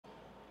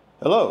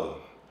Hello,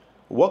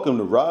 welcome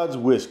to Rod's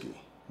Whiskey,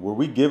 where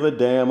we give a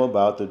damn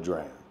about the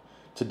dram.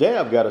 Today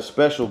I've got a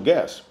special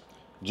guest,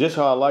 just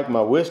how I like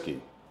my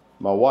whiskey,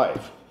 my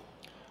wife.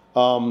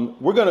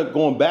 We're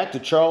going back to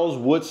Charles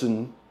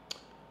Woodson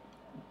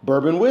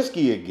Bourbon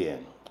Whiskey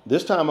again.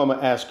 This time I'm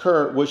gonna ask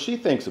her what she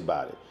thinks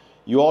about it.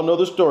 You all know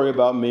the story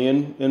about me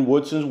and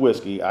Woodson's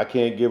whiskey. I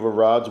can't give a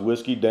Rod's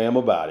Whiskey damn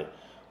about it,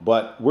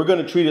 but we're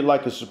gonna treat it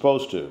like it's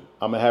supposed to.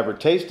 I'm gonna have her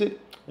taste it,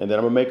 and then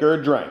I'm gonna make her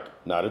a drink,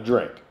 not a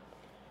drink.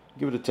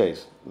 Give it a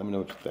taste. Let me know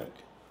what you think.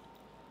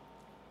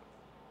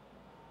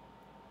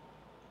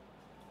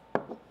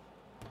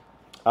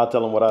 I'll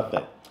tell them what I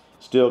think.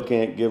 Still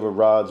can't give a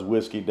Rod's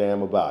Whiskey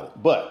damn about it.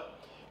 But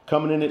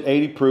coming in at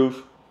 80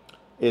 proof,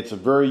 it's a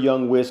very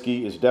young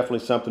whiskey. It's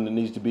definitely something that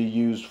needs to be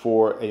used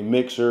for a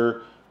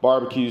mixer,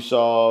 barbecue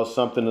sauce,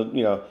 something,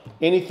 you know,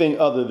 anything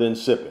other than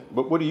sipping.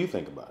 But what do you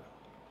think about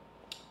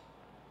it?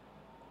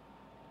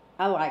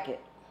 I like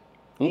it.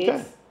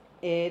 Okay.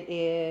 It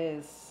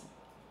is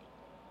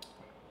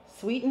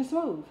sweet and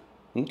smooth.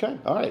 Okay,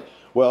 all right.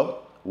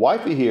 Well,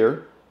 wifey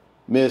here,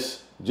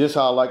 Miss Just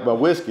How I Like My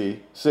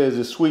Whiskey, says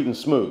it's sweet and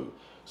smooth.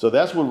 So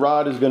that's what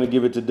Rod is going to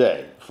give it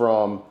today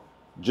from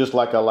Just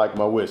Like I Like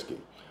My Whiskey.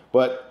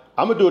 But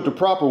I'm going to do it the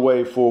proper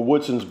way for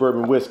Woodson's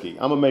Bourbon Whiskey.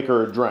 I'm going to make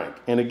her a drink.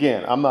 And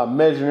again, I'm not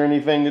measuring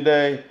anything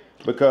today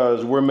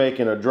because we're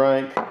making a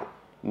drink,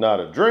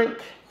 not a drink.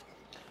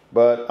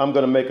 But I'm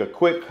going to make a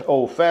quick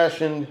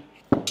old-fashioned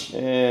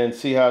and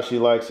see how she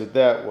likes it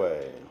that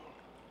way.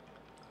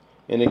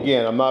 And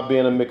again, I'm not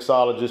being a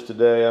mixologist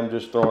today. I'm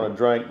just throwing a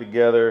drink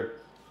together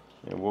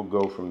and we'll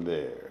go from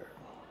there.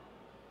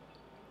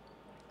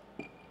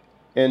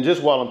 And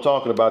just while I'm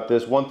talking about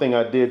this, one thing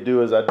I did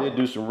do is I did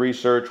do some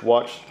research,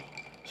 watch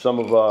some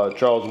of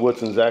Charles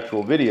Woodson's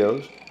actual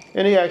videos,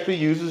 and he actually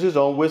uses his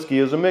own whiskey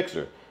as a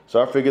mixer.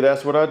 So I figured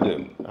that's what I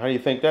do. How do you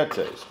think that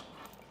tastes?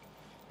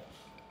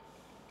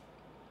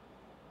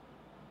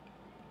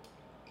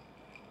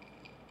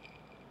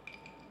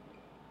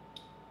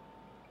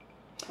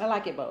 I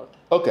like it both.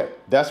 Okay,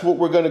 that's what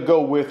we're going to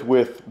go with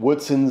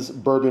Woodson's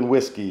Bourbon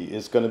Whiskey.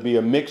 It's going to be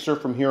a mixer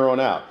from here on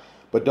out.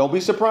 But don't be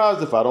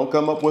surprised if I don't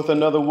come up with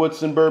another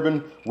Woodson Bourbon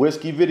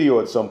Whiskey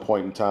video at some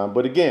point in time.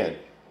 But again,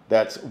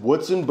 that's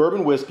Woodson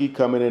Bourbon Whiskey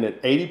coming in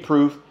at 80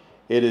 proof.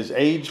 It is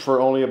aged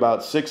for only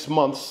about 6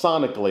 months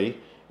sonically,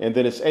 and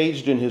then it's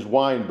aged in his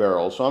wine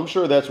barrel. So I'm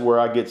sure that's where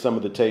I get some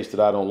of the taste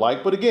that I don't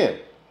like. But again,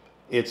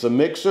 it's a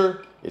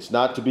mixer. It's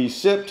not to be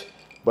sipped,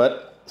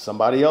 but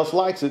somebody else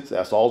likes it.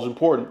 That's all's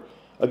important.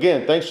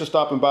 Again, thanks for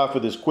stopping by for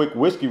this quick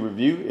whiskey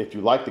review. If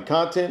you like the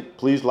content,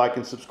 please like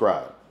and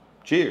subscribe.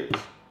 Cheers.